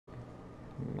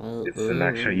It's an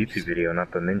actual YouTube video,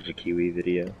 not the Ninja Kiwi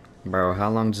video. Bro, how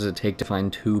long does it take to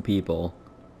find 2 people?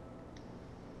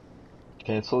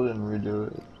 Cancel it and redo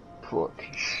it. Fuck.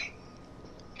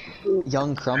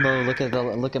 Young Crumbo,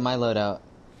 look at my loadout.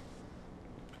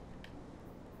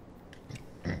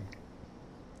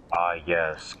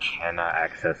 Yes, cannot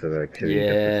access the activity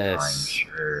at this time,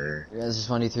 sure. You guys just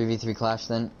want to do 3v3 clash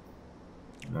then?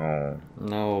 No.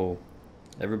 No.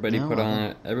 Everybody put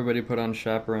on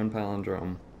Chaperone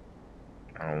Palindrome.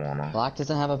 I don't wanna. Black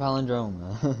doesn't have a palindrome.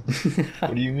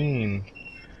 What do you mean?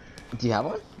 Do you have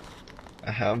one?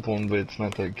 I have one, but it's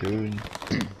not that good.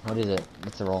 What is it?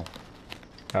 What's the roll?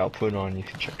 I'll put it on, you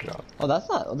can check it out. Oh,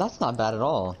 that's not bad at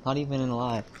all. Not even in a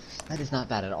lie. That is not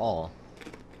bad at all.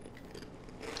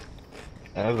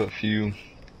 I have a few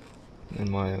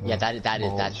in my Yeah, that's not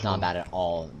well. bad at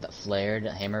all. The flared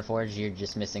hammer forge, you're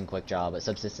just missing quick draw, but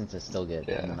subsistence is still good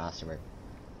in the masterwork.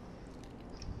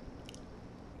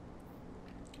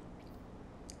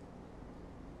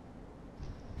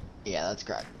 Yeah, that's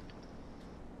correct.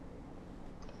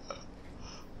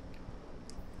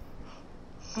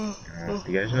 Do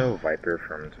you guys know Viper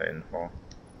from Titanfall?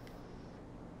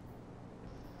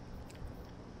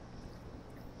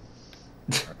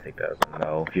 I'll take that as a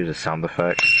no. Use a sound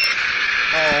effect.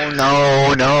 Oh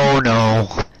no, no,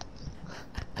 no.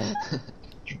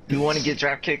 You want to get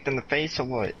drop kicked in the face or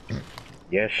what?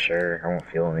 Yeah, sure. I won't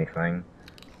feel anything.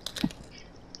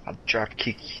 I'll drop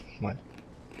kick my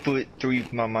foot through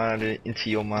my mind into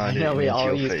your mind. No, and we into all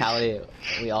your use face.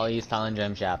 we all use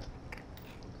palindrome shap.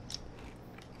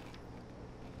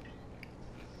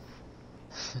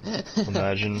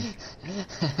 Imagine.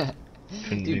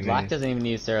 Dude, Black doesn't even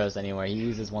use Suros anymore. He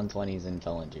uses 120s and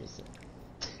Felingers.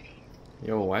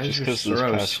 Yo, why is Just your 'cause this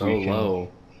Suros past so weekend-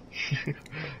 low?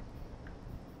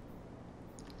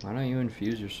 Why don't you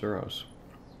infuse your Suros?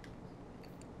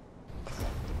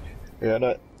 I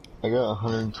got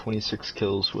 126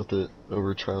 kills with it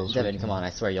over trials. Devin, weekend. come on, I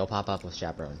swear you'll pop up with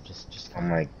Chaperone. Just. Oh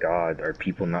my god, are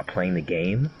people not playing the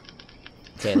game?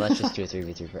 Okay, let's just do a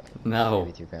 3v3 pro. No,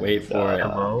 3v3 pro. wait for it.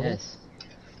 Hello? Yes.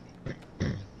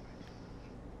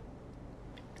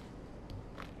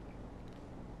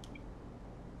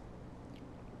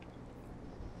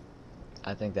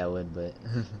 I think that would, but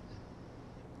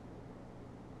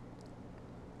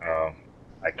Oh,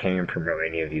 I can't even promote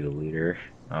any of you to leader.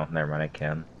 Oh, never mind, I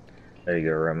can. There you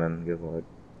go, Roman. Good luck.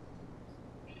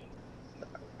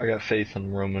 I got faith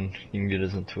in Roman. You can get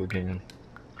us into a game.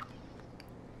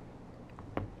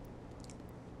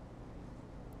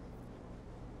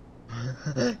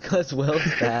 cause Will's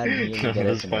bad. You can get I'm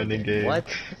us just in a finding game. game. What?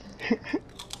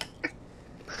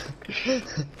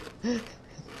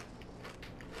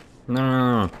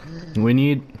 No. We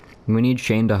need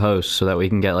Shane to host so that we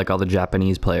can get like all the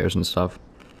Japanese players and stuff.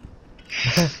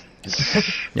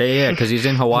 Yeah, because he's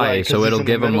in Hawaii, Why? 'Cause so he's it'll in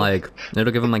the give him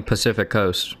middle? like Pacific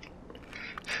Coast.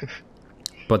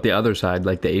 But the other side,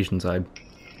 like the Asian side.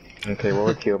 Okay, well,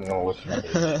 let's I'm gonna listen to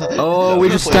this. Oh, we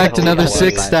just stacked another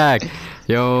 6 stack.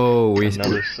 Yo, we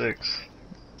Another 6.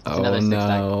 Oh another 6 stack.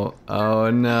 no! Oh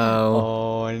no!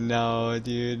 Oh no,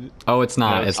 dude. Oh, it's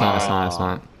not. No, It's not. It's not. It's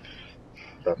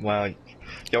not. Wow.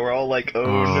 Yeah, we're all like, oh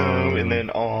no, and then,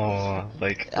 oh,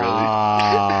 like, really?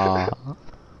 Ah.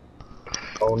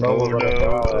 Oh no, Oh, we're gonna no,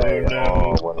 die. oh, no.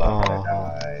 Oh, we're not gonna Oh.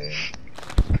 die.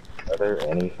 Are there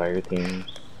any fire teams?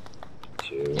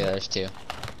 2. Yeah, there's 2.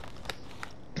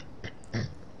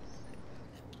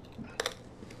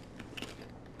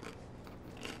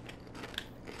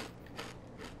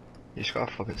 You just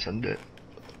gotta fucking send it.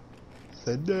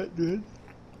 Send that, dude.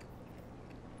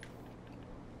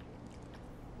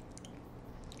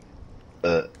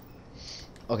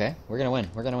 Okay, we're gonna win.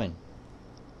 We're gonna win.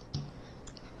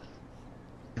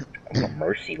 I'm gonna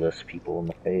merciless people in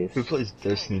the face. Who plays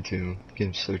Destiny 2?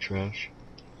 Game's so trash.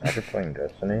 After playing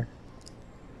Destiny?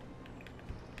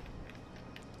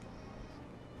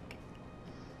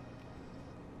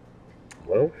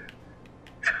 Hello?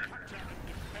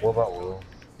 What about Will?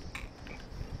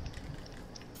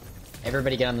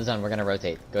 Everybody get on the zone. We're gonna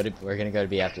rotate. We're gonna go to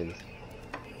B after this.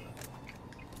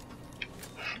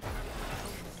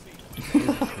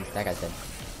 That guy's dead.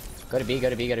 Go to B. Go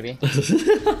to B. Go to B.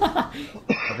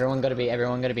 Everyone go to B.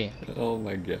 Everyone go to B. Oh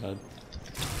my god.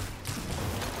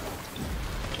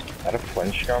 Is that a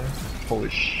flinch gun? Holy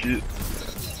shit.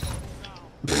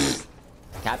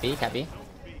 Cat B. Cat B.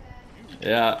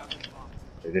 Yeah.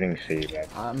 They're getting C, man.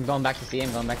 I'm going back to C.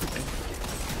 I'm going back to C.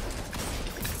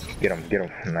 Get him, get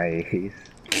him.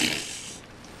 Nice.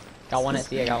 Got one at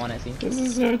C. I got one at C. This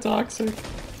is so toxic.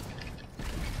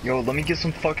 Yo, let me get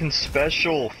some fucking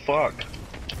special. Fuck.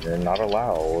 You're not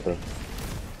allowed.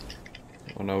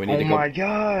 Oh no, we need Oh to go. my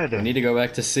god! We need to go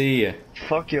back to C.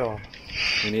 Fuck y'all.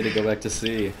 We need to go back to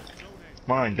C.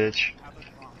 Mine, bitch.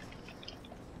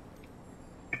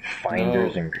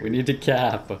 Finders No, and we need to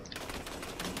cap. Oh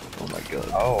my god.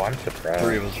 Oh, I'm surprised.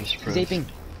 3 of us are He's surprised. aping.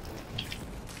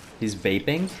 He's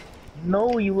vaping?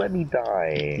 No, you let me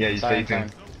die. Yeah, he's Sorry, I'm vaping.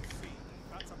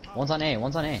 sorry. One's on A,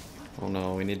 one's on A. Oh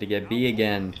no, we need to get B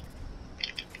again.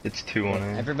 It's 2 on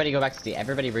A. Everybody go back to C.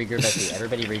 Everybody regroup at C.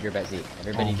 Everybody regroup at C.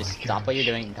 Everybody Oh just my stop what you're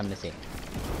gosh. doing and come to C.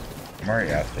 I'm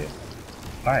already at it.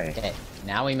 Hi. Okay,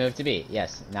 now we move to B.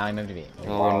 Yes, now we move to B.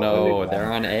 Oh Wow, no, really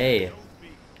they're on A.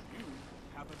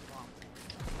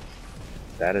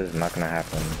 That is not gonna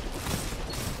happen.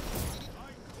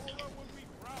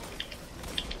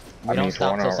 We I mean, don't if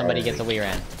stop one till hour somebody already. gets a wee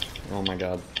ran. Oh my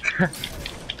god.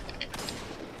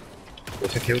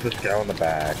 Let's kill this guy in the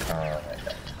back. Oh my god.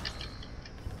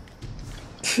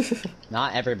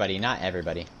 Not everybody, not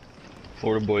everybody.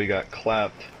 Florida boy got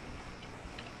clapped.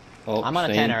 Oh, I'm on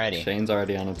a 10 already. Shane's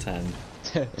already on a 10.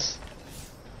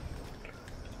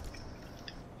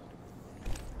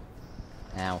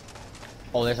 Ow.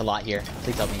 Oh, there's a lot here.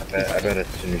 Please help me. Please I help me. bet as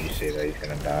soon as you say that, he's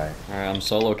gonna die. Alright, I'm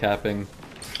solo capping.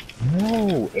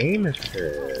 No, aim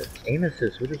assist. Aim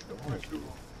assist, what is going on?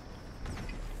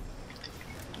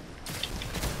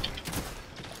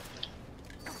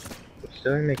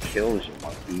 Still gonna make kills, you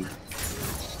monkey.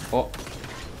 Oh.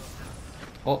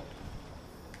 Oh.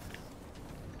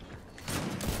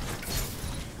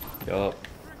 Yup.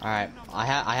 Alright, I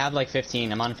have like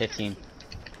 15. I'm on 15.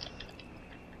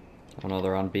 Oh no,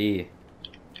 they're on B.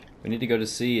 We need to go to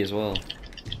C as well.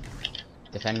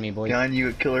 Defend me, boys. Behind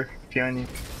you, killer. Behind you.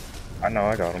 I know,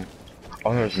 I got him.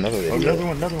 Oh, there's another Oh, idiot.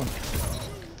 another one.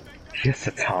 Yes,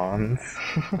 it's Hans.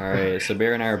 Alright,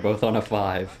 Sabir and I are both on a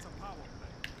 5.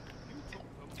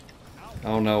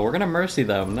 Oh no, we're gonna mercy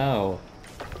them, no.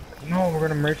 No, we're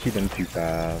gonna mercy them too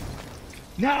fast.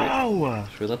 No!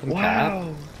 Should we let them cap?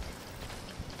 Wow!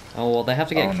 Oh well, they have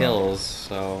to get Oh, no. kills,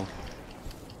 so...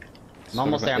 I'm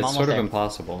almost there, I'm It's almost sort of there.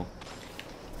 impossible.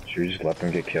 Should we just let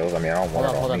them get kills? I mean, I don't Hold want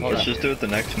up, hold it on up, me. hold Let's up. just do it the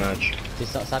next match.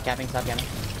 Just stop capping, stop capping.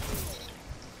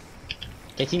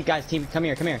 Okay, team, guys, team, come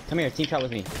here, team shot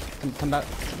with me. Come back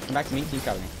to me, team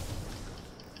shot with me.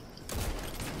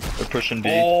 They're pushing B.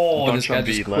 Oh, Don't this guy on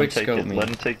B. just Let him take quickscoped it. me. Let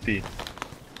him take B.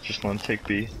 Just let him take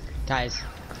B. Guys,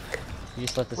 you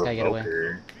just let this guy get away.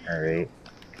 Alright.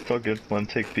 It's all good. Let him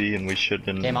take B and we should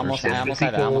Okay, I almost have it,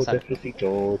 I almost have it.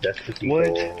 Despacito.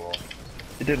 What?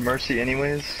 He did mercy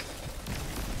anyways?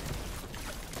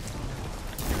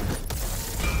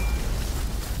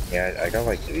 Yeah, I got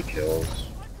like 3 kills.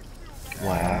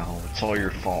 Wow. It's all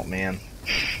your fault, man.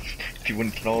 If you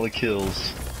wouldn't get all the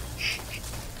kills.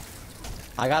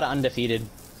 I got it undefeated.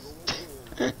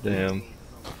 Damn.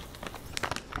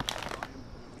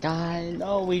 God,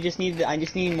 no, I just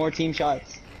need more team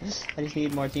shots. I just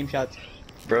need more team shots.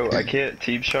 Bro, I can't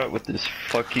team shot with this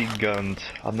fucking guns.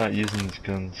 I'm not using these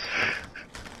guns.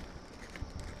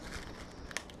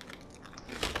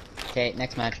 Okay,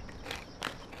 next match.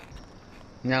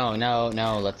 No,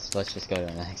 let's just go to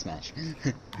the next match.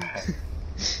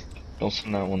 Don't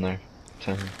send that one there.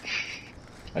 Tell him.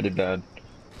 I did bad.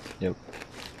 Yep.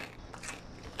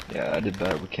 Yeah, I did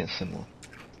bad. We can't send one.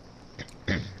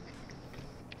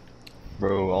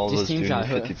 Bro, all Just those team doing shot.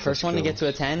 50 First one to get to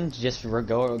a kills. 10, just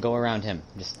go around him.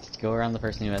 Just go around the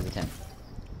person who has a 10.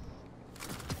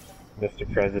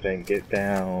 Mr. President, get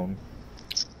down.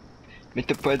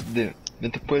 Mr. President.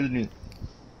 Mr. President.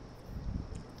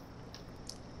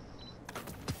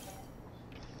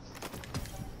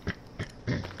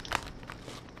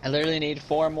 I literally need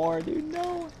 4 more, dude.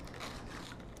 No.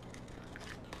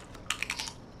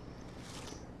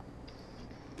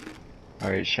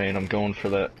 Alright, Shane, I'm going for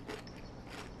that.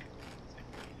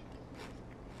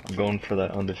 I'm going for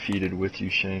that undefeated with you,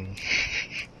 Shane.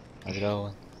 Let's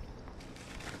go.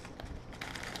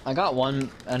 I got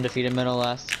one undefeated medal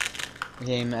last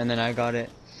game, and then I got it.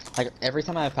 Like every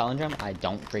time I have palindrome, I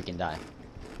don't freaking die.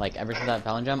 Like ever since I have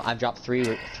palindrome, I've dropped three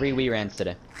Wii rans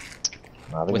today.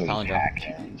 Nah, they're With gonna be palindrome. packed.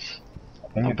 Jeez. I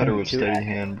think I'm you're better gonna with be steady packed.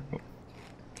 hand.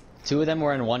 2 of them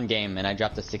were in one game, and I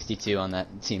dropped a 62 on that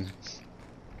team.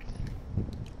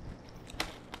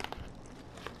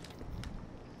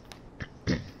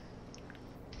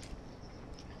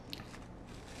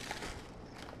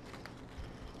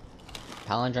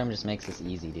 Palindrome just makes this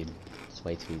easy, dude. It's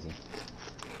way too easy.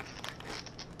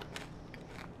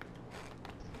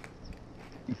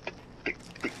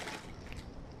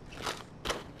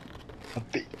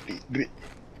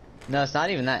 No, it's not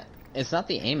even that. It's not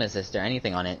the aim assist or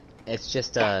anything on it. It's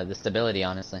just the stability,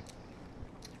 honestly.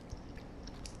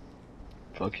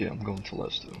 Fuck yeah, I'm going to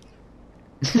left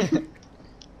though.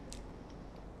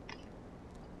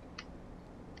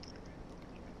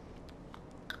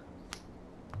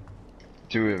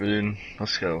 Do it, dude.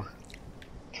 Let's go.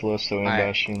 Telesto and Alright.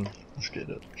 Bastion. Let's get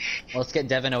it. Let's get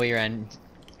Devin Oiren.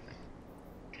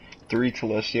 3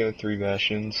 Telestio, 3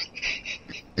 Bastions.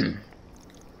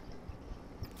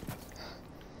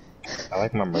 I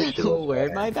like my mercy.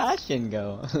 Where'd my Bastion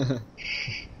go?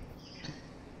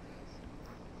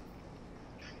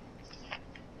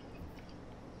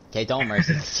 Okay, don't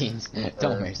mercy the teams.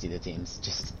 Don't mercy the teams.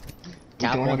 Just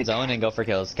cap don't have one a- zone and go for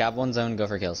kills. Cap one zone, go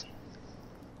for kills.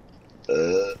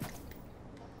 Uh,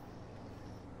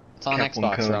 It's on Cap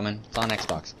one Xbox, code. Roman. It's on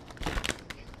Xbox.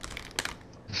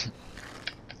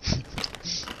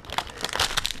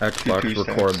 Xbox, Two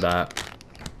record stacks. that.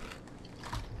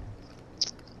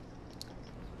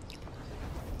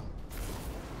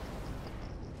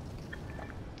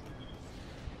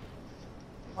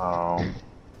 Oh.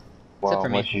 Well, for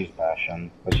me. let's use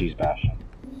Bastion. Let's use Bastion.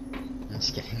 I'm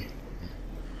just kidding.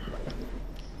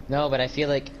 No, but I feel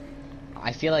like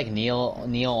Neil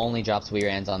only drops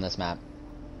Weirans on this map.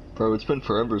 Bro, it's been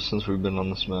forever since we've been on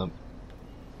this map.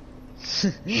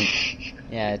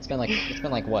 Yeah, it's been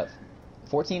like what?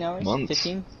 14 hours? Months.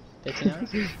 15? 15 hours?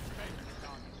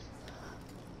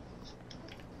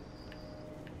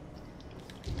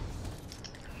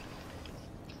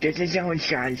 This is zones,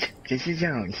 guys. This is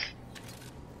zones.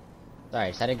 Sorry,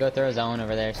 just had to go through a zone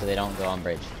over there so they don't go on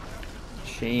bridge.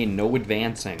 Shane, no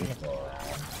advancing.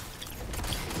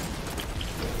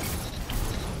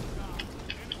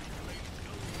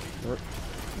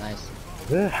 Nice.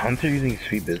 The Hunter using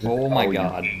sweet business. Oh my you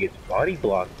God. It's body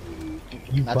blocked.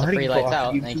 You That's a body free lights blocked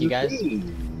out. you Thank to you, the guys. face.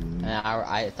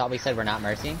 I thought we said we're not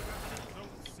mercying.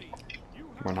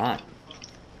 We're not.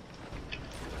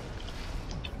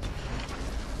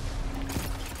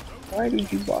 Why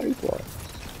did you body block?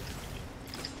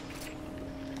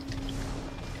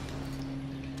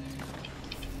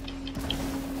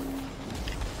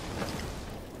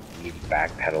 He's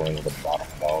backpedaling with the bottom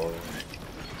dog.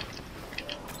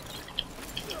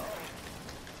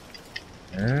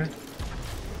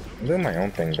 I'm doing my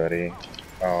own thing, buddy.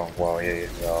 Oh, well, yeah,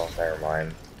 well, never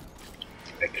mind.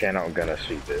 I cannot gonna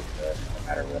sweep it, no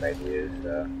matter what I do,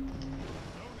 so.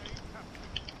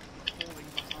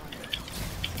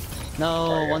 No,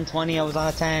 Sorry. 120. I was on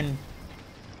a 10.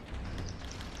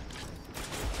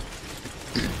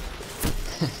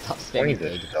 Stop spamming 20s are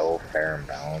big. so fair and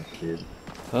balanced, dude.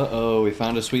 Uh-oh, we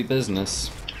found a sweet business.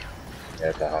 Yeah,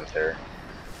 it's a hunter.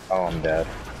 Oh, I'm dead.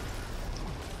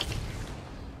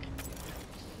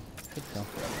 Good kill.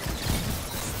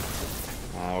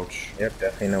 Ouch. Yep,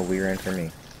 definitely no Weirand for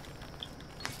me.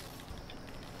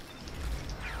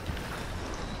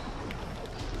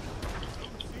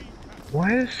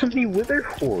 Why is so many Wither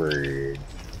Hordes?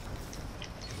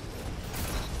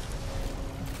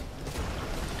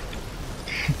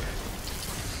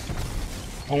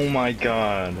 Oh my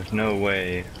god, no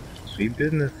way. Sweet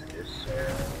business is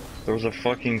There was a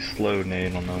fucking slow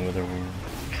nade on the Wither Worm.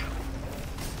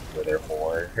 Wither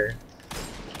Horde.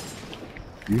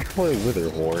 You call it Wither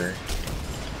Horde.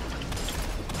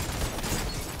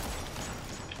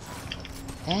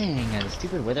 Dang, the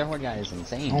stupid Wither Horde guy is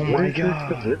insane. Oh What my is this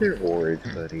god. with Wither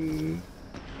Hordes, buddy?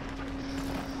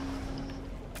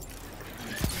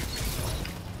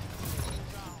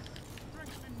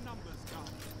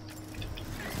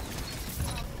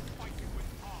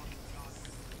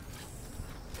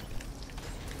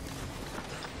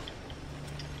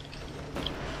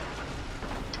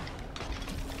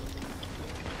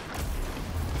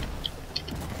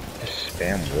 Just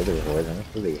spam Wither Hordes, how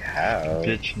much do they have?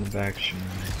 Bitch in the back, Shane.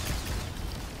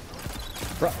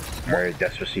 Bro. Alright,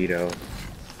 Despacito.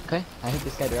 Okay, I hit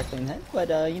this guy directly in the head, but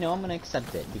you know, I'm gonna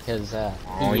accept it because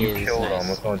Oh, he you is killed nice. him.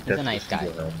 Let's go He's a nice guy.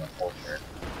 Despacito on the whole shirt.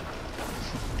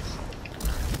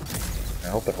 I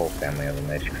hope the whole family has a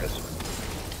nice Christmas.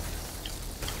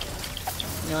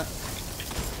 You know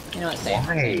what? You know what? Say it.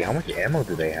 Say Why? it. How much ammo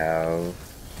do they have?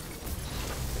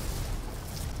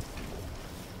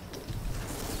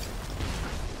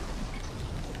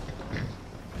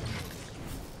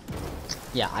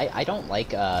 Yeah, I don't like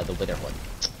the Wither Horde.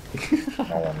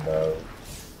 No one does.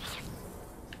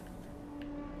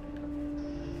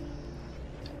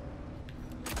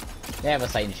 They have a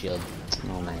sight and shield.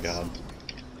 Oh my Nice. god.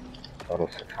 Total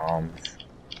sitcoms.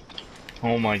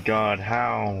 Oh my god,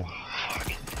 how?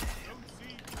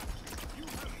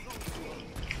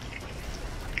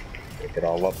 Pick it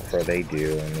all up before they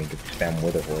do, and we can spam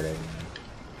Wither Horde everything.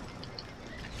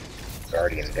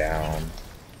 Guardian down.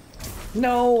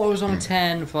 No, I was on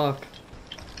 10, fuck.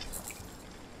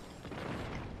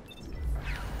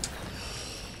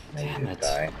 Now you Damn just it.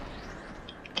 die.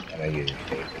 I know you just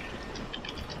take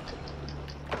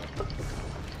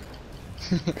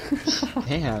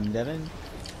Damn, Devin.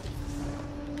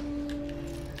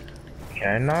 Can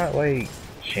I not like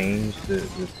change the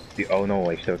oh no,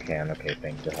 I still can. Okay,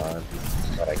 thank God.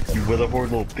 But I You couldn't.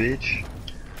 witherboard little bitch.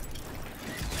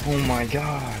 Oh my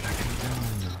god, I can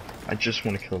done. I just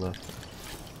want to kill that.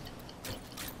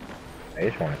 I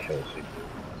just want to kill super.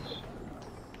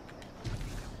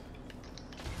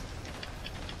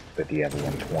 But do you have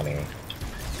 120?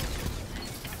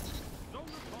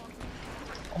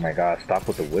 Oh my god, stop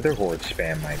with the Wither Horde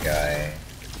spam, my guy.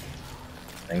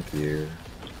 Thank you.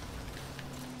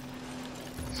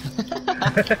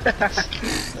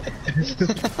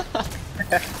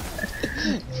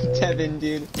 Devin,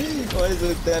 dude. What is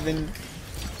with Devin?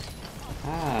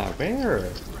 Ah, where?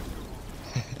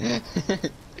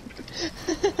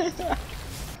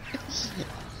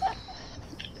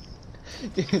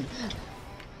 Dude.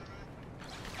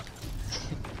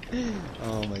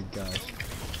 Oh my gosh.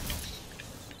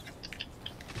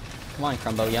 Come on,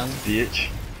 Crumbo Young. Bitch,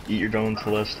 eat your own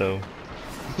Telesto.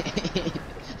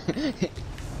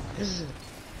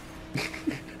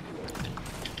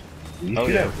 You Oh,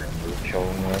 see yeah. that Rainbow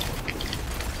chilling with?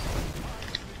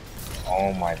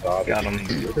 Oh my god, Got it's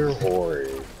him. the Wither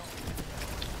Horde.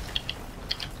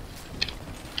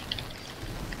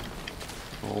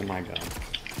 Oh my god.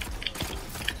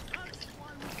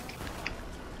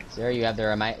 Sir, you have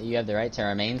the right to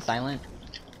remain silent.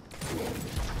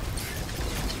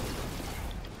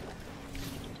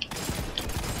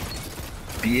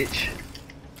 Bitch.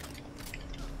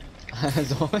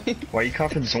 Zoe? Why are you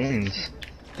coughing zoins?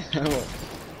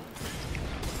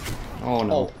 Oh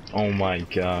no. Oh, Oh my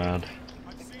god.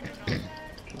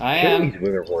 I Kill am. these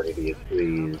Wither Horde idiots,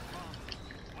 please.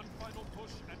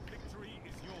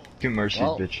 Get mercy,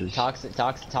 well, bitches.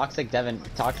 toxic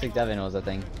Devin was a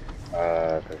thing.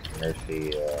 Cause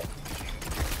Mercy,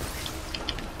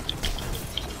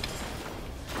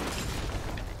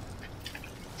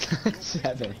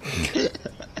 Seven.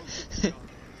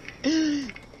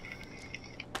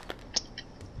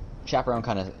 Chaperone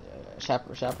kind of,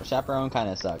 chaperone kind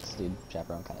of sucks, dude.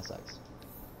 Chaperone kind of sucks.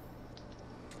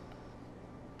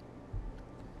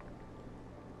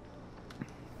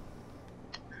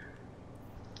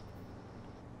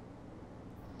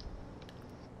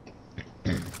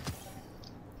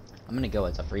 I'm gonna go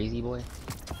as a freezy boy.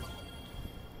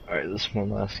 Alright, this is my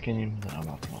last game, then I'm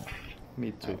off.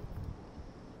 Me too.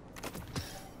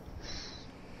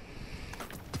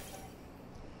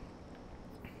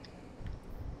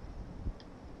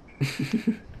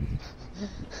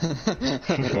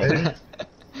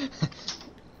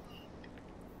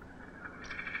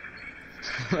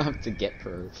 I have to get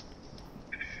perv.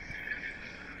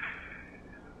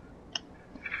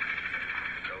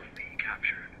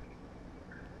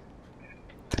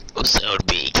 Soon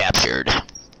be captured.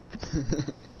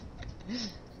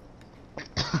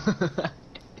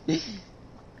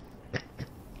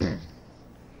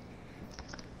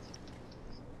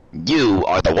 You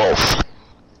are the wolf.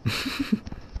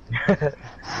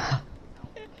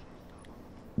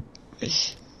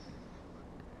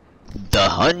 The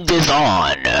hunt is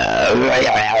on.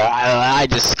 I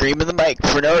just scream in the mic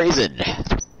for no reason.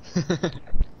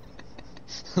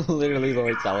 Literally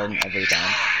Lord Selling every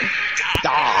time.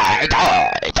 Die,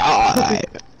 die, die,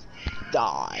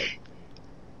 Die.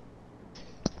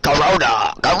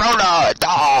 Corona, Corona,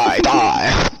 die,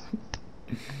 die.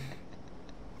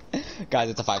 Guys,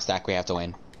 it's a 5-stack. We have to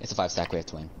win. It's a 5-stack. We have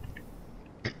to win.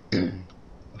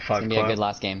 It's 5 gonna be a clap. good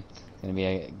last game. It's gonna be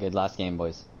a good last game,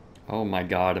 boys. Oh my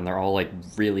god, and they're all like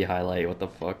really highlight. What the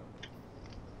fuck?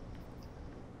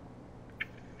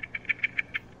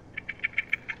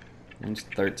 It's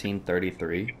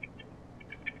 1333.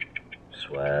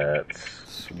 sweats.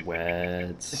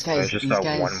 Sweats. This I guy's, just these saw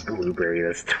guys. one blueberry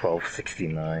that's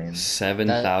 1269.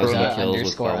 7,000 the kills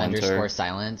with underscore Farlanter.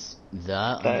 silence. The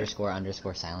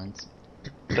underscore silence.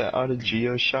 That out of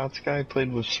Geo shots guy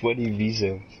played with Sweaty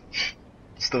Visa.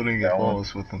 Still didn't get That one.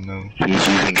 balls with him though. He's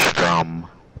using Scrum.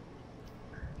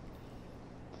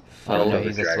 Oh, no, the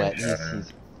he's a Dragon sweat. Shadow.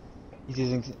 He's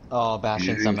using. Oh,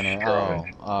 Bastion He's Summoner.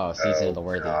 strong. Oh, Season of the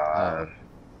Worthy. God.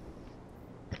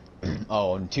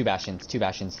 Oh, and 2 Bastions. 2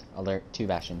 Bastions. Alert. 2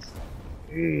 Bastions.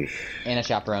 Eesh. And a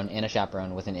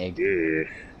chaperone with an egg. Eesh.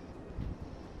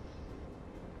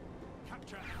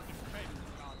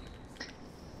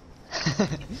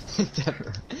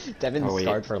 Devin's Oh, wait,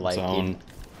 scarred for life, zone. dude.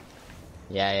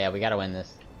 Yeah, we gotta win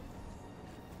this.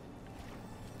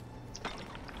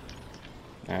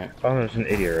 Alright. Oh, there's an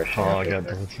idiot rushing. Oh, up I got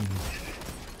there. double team.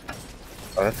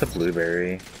 Oh, that's a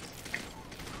blueberry.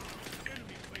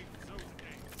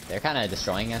 They're kind of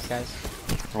destroying us, guys.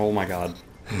 Oh my god.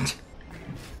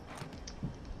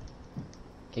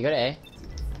 Can you go to A?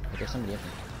 Like, there's somebody up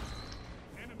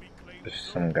here. There's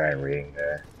some guy reading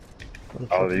there.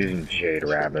 Oh, they're using Jade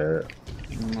Rabbit.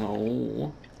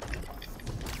 No.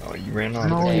 Oh, you ran on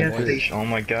No, the yes, boys. they- Oh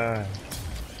my god.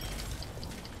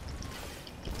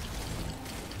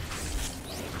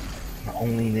 My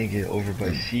only nigga over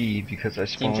by C because I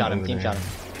spawned Team shot him, over team there. shot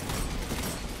him.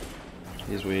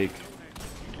 He's weak.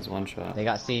 He's one shot. They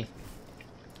got C.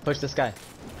 Push this guy.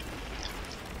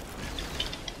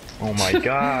 Oh my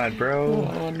god, bro.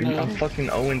 Oh, no. I'm fucking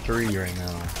 0-3 right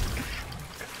now.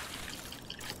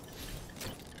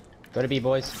 Go to B,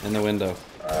 boys. In the window.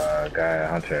 Guy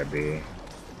Hunter at B.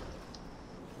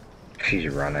 She's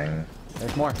running.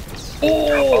 There's more.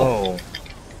 Oh!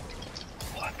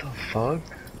 What the fuck?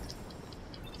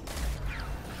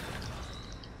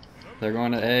 They're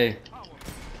going to A.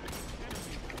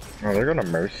 Oh, they're gonna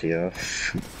mercy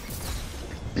us.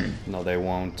 No, they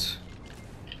won't.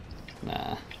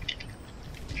 Nah.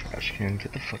 Trash can,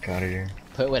 get the fuck out of here.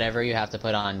 Put whatever you have to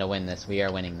put on to win this. We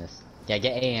are winning this. Yeah,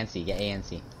 get A and C. Get A and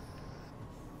C.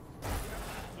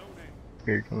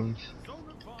 Here it comes.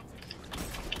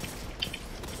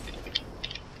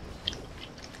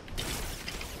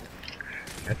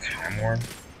 That's Time Worn.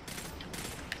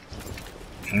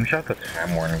 Team shot the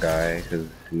Time Worn guy, cause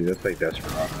he looks like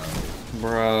Desperado.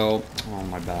 Bro. Oh,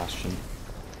 my Bastion.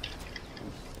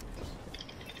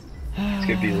 Let's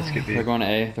get B, let's get B. They're going to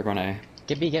A. They're going to A.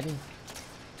 Get B, get B.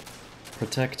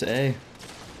 Protect A.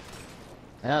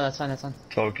 No, that's fine, that's fine.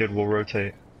 It's all good, we'll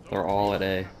rotate. They're all at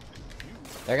A.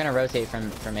 They're gonna rotate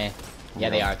from A.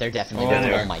 Yeah, they are. They're definitely Oh, gonna.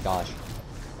 they Oh are. my gosh.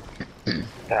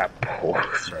 That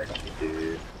pulse right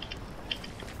dude.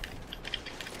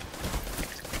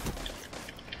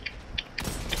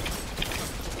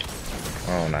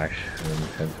 Oh, nice.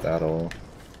 Intense battle.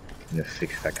 In a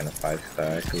 6-second, a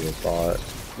 5-stack. Who would've thought?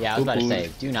 Yeah, I was about to Poo-poo. say,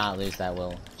 do not lose that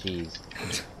will. Jeez.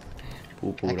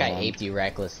 Poo-pooed That guy on. aped you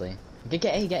recklessly. Get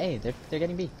A, get A. They're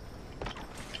getting B.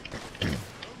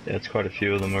 Yeah, it's quite a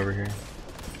few of them over here.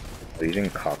 Using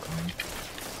Cockman.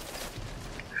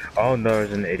 Oh no,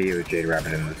 there's an idiot with Jade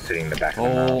Rabbit sitting in the back of the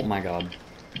Oh map. my god.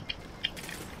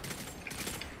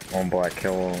 One black,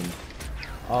 kill him.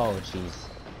 Oh jeez.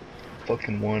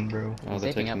 Fucking one, bro. Oh, He's they're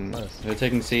aping up taking. close. They're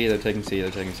taking C. They're taking C. They're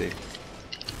taking C.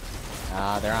 They're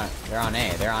on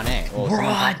A. They're on A. Oh, someone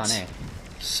What? tapped on A.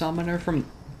 Summoner from.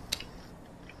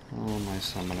 Oh my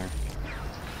summoner.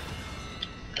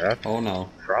 That's Oh no.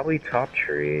 probably top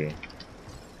tree.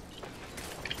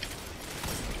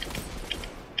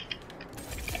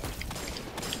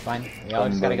 Fine. We all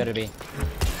just gotta go to B.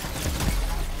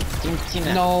 Team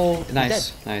that. No. He's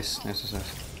Nice. dead. Nice. Nice.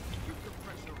 Nice.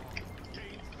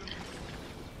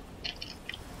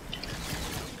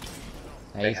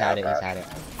 Yeah, he's had it. He's had it.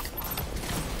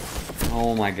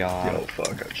 Oh my Yo, god.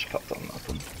 fuck, I just popped on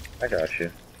nothing. I got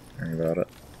you. Worry about it.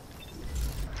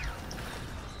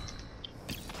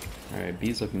 Alright,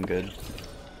 B's looking good.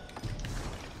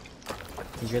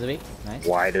 He's really weak. Nice.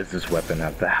 Why does this weapon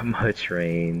have that much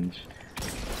range?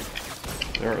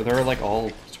 They're like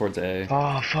all towards A.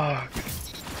 Oh, fuck.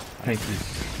 Thank you.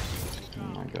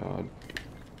 Oh my god.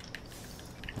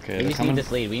 Okay, We they're just need coming.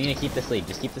 this lead. We need to keep this lead.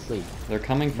 Just keep this lead. They're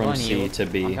coming Go from on, C you. to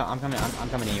B. I'm coming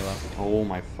to you. Will. Oh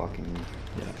my fucking.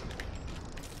 Yeah.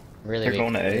 Really They're weak.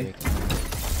 going to really A? weak.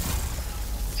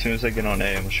 As soon as I get on A,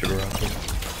 I'm gonna shoot around them.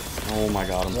 Oh my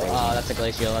god, I'm frozen. Oh, that's a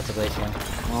glacial. That's a glacial.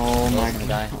 Oh my Will's gonna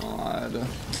die. god.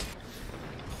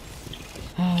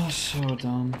 Oh, so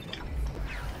dumb.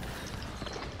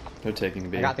 They're taking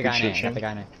B. I got the guy in A. I shit, got the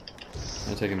guy in A.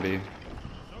 They're taking B.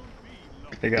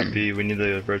 They got B, we need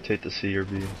to rotate to C or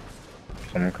B.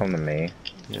 Someone come to me.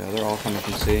 Yeah, they're all coming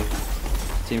from C.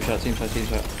 Team shot, team shot, team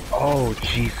shot. Oh,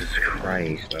 Jesus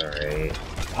Christ. Alright.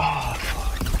 Oh,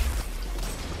 fuck.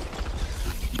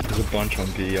 There's a bunch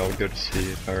on B, I would go to C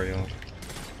if I were y'all.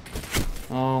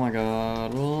 Oh my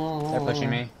god. They're pushing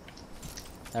me.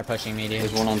 They're pushing me, dude.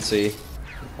 There's one on C.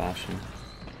 Bastion.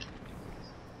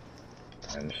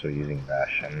 I'm still using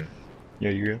Bastion. Yeah,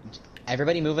 you're good.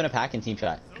 Everybody move in a pack and team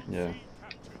shot. Yeah.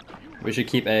 We should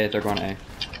keep A. They're going A.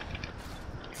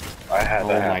 I had Oh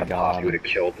that my happen, God. he would have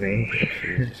killed me.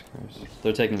 Jesus Christ.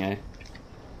 They're taking A.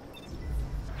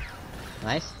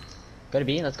 Nice. Go to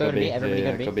B. Let's go to B. Everybody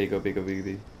yeah, go to B. Go B, go B, go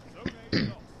B, go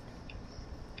B.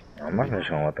 I'm not just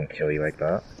gonna let them kill you like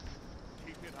that.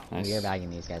 Nice. We are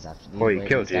bagging these guys after. Oh, he these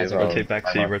killed guys you. are- Oh, Rotate back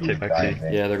C, I'm rotate back dying, C.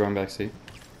 man. Yeah, they're going back C.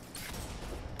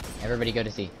 Everybody go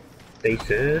to C.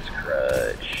 Faces,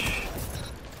 crutch.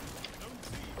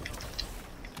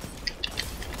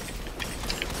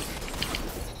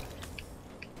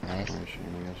 Nice. Oh, shit,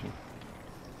 I got you.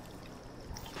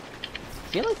 I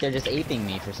feel like they're just aping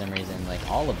me for some reason. Like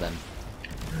all of them.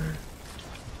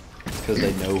 because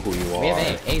they know who you are. We have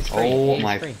A. A's free. Oh A's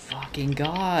my free. fucking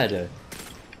god.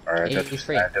 Alright, Hey, that's he's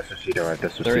free. Despacito,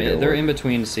 Despacito. They're in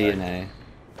between C and A.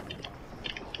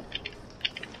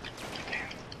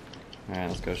 Alright,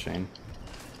 let's go, Shane.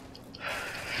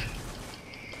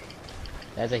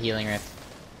 That's a healing rift.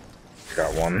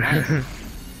 Got one. Nice.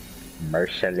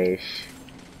 Merciless.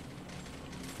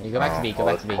 You go back to B, go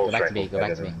back to B, go back to B, go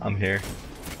back to B. I'm here.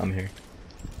 I'm here.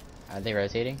 Are they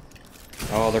rotating?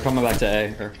 Oh, they're coming back to A.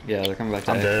 Or, yeah, they're coming back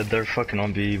to I'm A. dead. They're fucking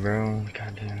on B, bro.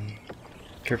 Goddamn.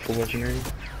 Careful, legendary.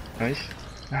 Nice.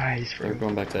 Nice, They're bro.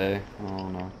 going back to A. Oh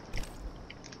no.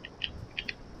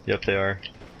 Yep, they are.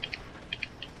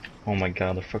 Oh my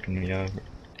god, they're fucking me up.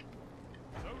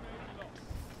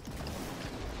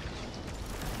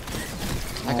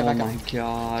 Back up, Oh back my up.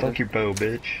 god. Fuck your bow,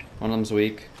 bitch. One of them's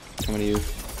weak. Coming to you.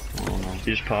 Oh no.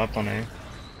 You just popped on A.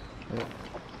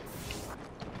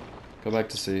 Go back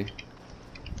to C.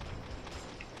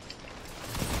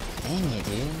 Dang it,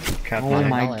 dude. Cap Oh on A.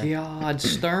 my Dollar. god,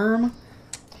 Sturm?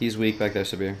 He's weak back there,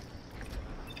 Sabir.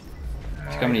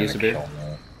 He's coming to you, Sabir.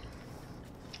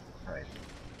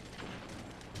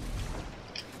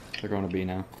 They're going to B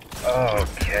now.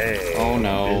 Okay. Oh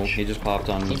no, bitch. he just popped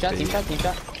on Team shot, B. team shot, team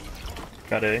shot.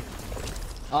 Got A.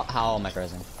 Oh, how am I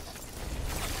frozen?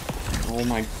 Oh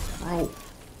my, bro.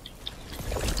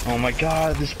 Oh my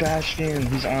god, this Bastion.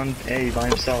 He's on A by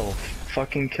himself.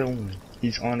 Fucking kill him.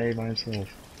 He's on A by himself.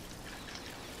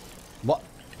 What?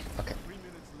 Okay.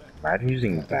 Imagine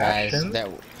using Guys, Bastion. that,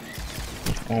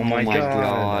 Oh my,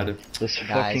 god. This guys,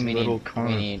 fucking we little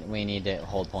need, cunt. we need to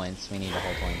hold points. We need to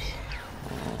hold points.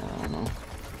 Oh no.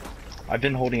 I've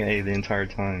been holding A the entire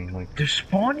time. Like, They're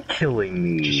spawn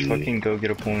killing me. just fucking go get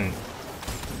a point.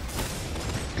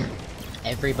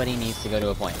 Everybody needs to go to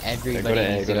a point. Everybody go to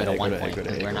A, needs to go go to to A, one go to A, point. go to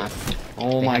A, Because we're go to not.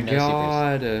 Oh They my have no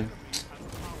god.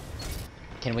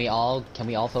 Can we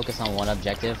all focus on one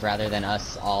objective rather than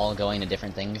us all going to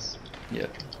different things? Yeah.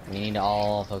 We need to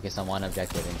all focus on one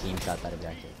objective and team shot that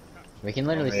objective. We can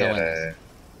literally Oh, still win yeah. this.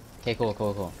 Okay, cool,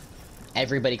 cool, cool.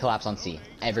 Everybody collapse on C.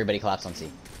 Everybody collapse on C.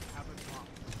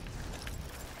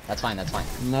 That's fine, that's fine.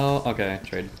 No, okay,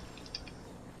 trade.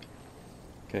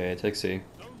 Okay, take C.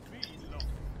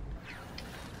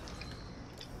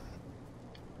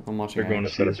 I'm watching They're going A.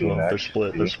 to C as well. They're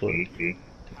split. They're split.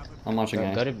 I'm watching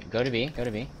A. Go to B, go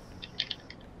to B.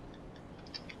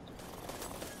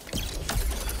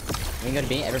 We can go to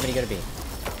B, everybody go to B.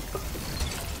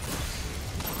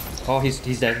 Oh, he's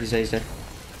dead, he's dead.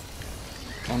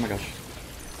 Oh my gosh.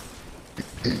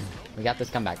 We got this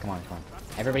comeback, come on, come on.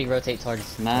 Everybody rotate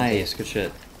towards... Nice, good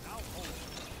shit.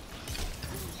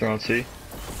 They're on C.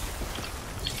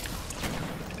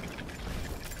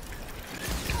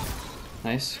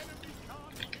 Nice.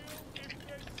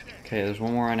 Okay, there's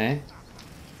one more on A.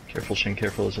 Careful, Shane.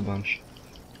 Careful. There's a bunch.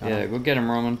 Yeah, go get him,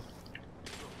 Roman.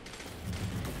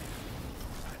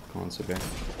 Come on, Sabir.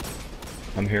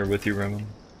 I'm here with you, Roman.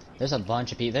 There's a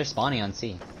bunch of people, they're spawning on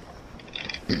C.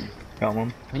 Got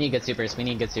one. We need good supers, we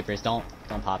need good supers. Don't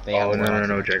pop, they Oh have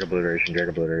no, Drag Obliteration, Drag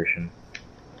Obliteration.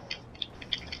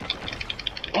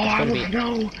 Oh, I gonna was be-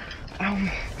 no.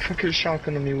 Fucking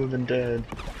shotgun on me would have been dead.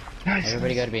 Nice.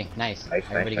 Everybody go to B, nice. Nice,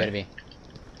 Everybody nice, go to B.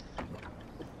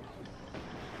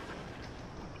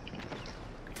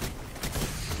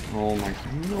 Oh my.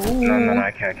 No,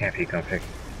 I can't peek, can't pick.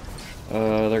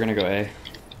 They're gonna go A.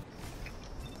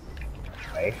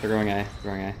 Nice. They're going A.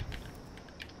 They're going A.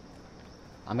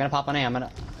 I'm gonna pop on A, I'm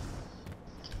gonna...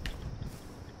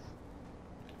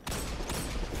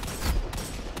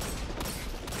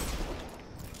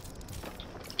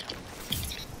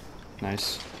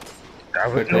 Nice. No,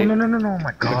 oh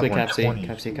my god, Quickly, cap C. 120.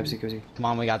 Cap C, cap C, cap C. Come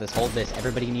on, we got this, hold this.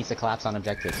 Everybody needs to collapse on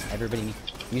objectives. Everybody need...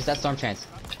 Use that storm trance.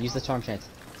 Use the storm trance.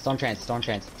 Storm trance, storm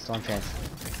trance, storm trance.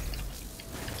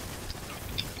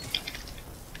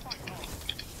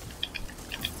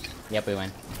 Yep, we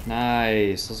win.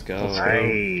 Nice. Let's go.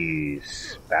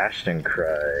 Nice. Bastion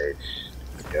Crutch.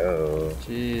 Let's go.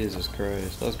 Jesus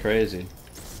Christ. That was crazy.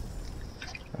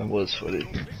 That was sweaty.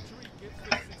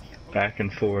 Back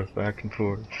and forth, back and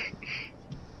forth.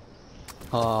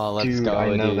 Oh, let's Dude, go,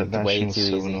 I know dude. that Way Bastion's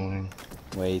too so easy. annoying.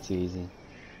 Way too easy.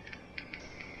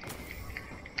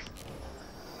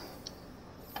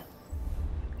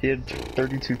 He had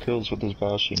 32 kills with his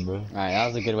Bastion, bro. Alright, that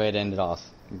was a good way to end it off.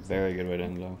 Very good way to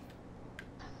end it off.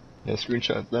 Yeah,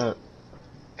 screenshot that.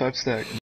 5 stack.